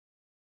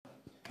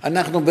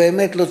אנחנו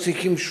באמת לא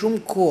צריכים שום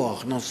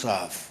כוח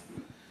נוסף,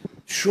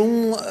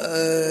 שום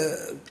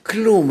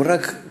כלום,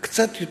 רק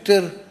קצת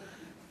יותר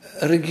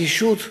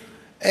רגישות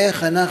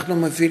איך אנחנו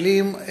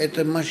מפעילים את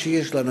מה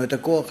שיש לנו, את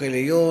הכוח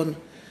העליון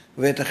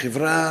ואת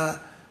החברה.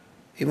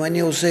 אם אני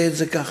עושה את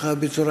זה ככה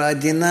בצורה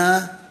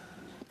עדינה,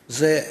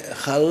 זה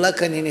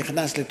חלק, אני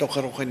נכנס לתוך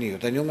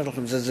הרוחניות. אני אומר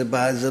לכם,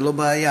 זה לא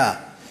בעיה.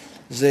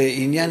 זה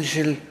עניין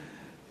של...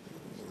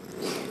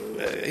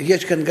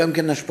 יש כאן גם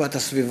כן השפעת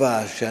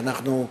הסביבה,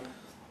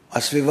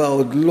 הסביבה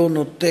עוד לא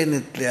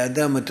נותנת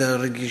לאדם את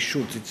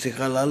הרגישות, היא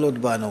צריכה לעלות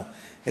בנו,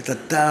 את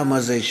הטעם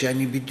הזה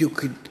שאני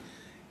בדיוק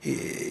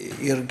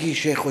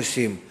ירגיש איך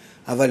עושים.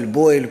 אבל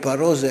בוא אל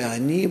פרעה זה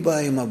אני בא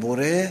עם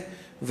הבורא,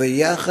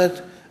 ויחד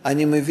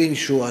אני מבין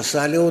שהוא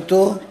עשה לי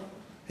אותו,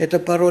 את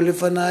הפרעה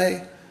לפניי,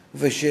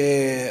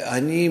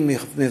 ושאני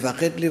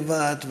מפחד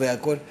לבד,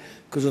 והכל,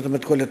 זאת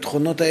אומרת, כל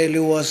התכונות האלה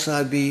הוא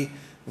עשה בי,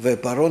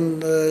 ופרעה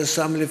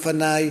שם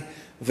לפניי,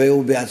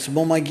 והוא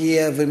בעצמו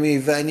מגיע,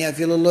 ואני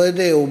אפילו לא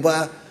יודע, הוא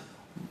בא,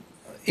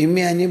 עם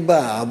מי אני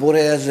בא, הבורא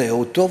הזה,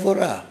 הוא טוב או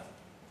רע?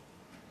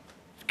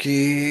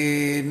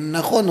 כי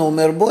נכון, הוא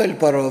אומר בוא אל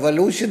פרעה, אבל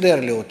הוא שידר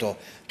לי אותו,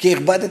 כי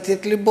הכבדתי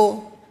את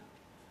ליבו.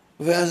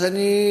 ואז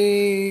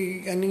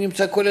אני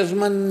נמצא כל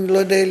הזמן, לא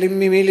יודע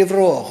ממי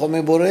לברוח, או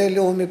מבורא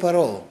או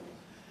מפרעה.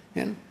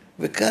 כן?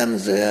 וכאן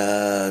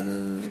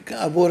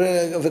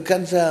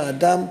זה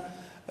האדם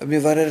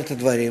מברר את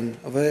הדברים,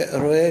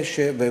 ורואה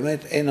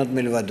שבאמת אין עוד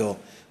מלבדו.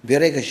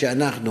 ברגע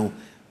שאנחנו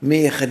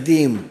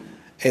מייחדים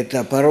את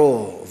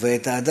הפרעה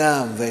ואת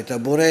האדם ואת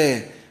הבורא,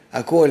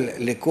 הכל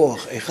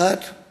לכוח אחד,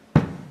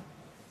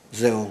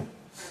 זהו.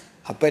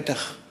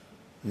 הפתח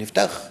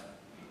נפתח,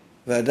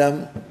 והאדם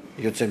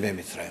יוצא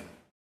ממצרים.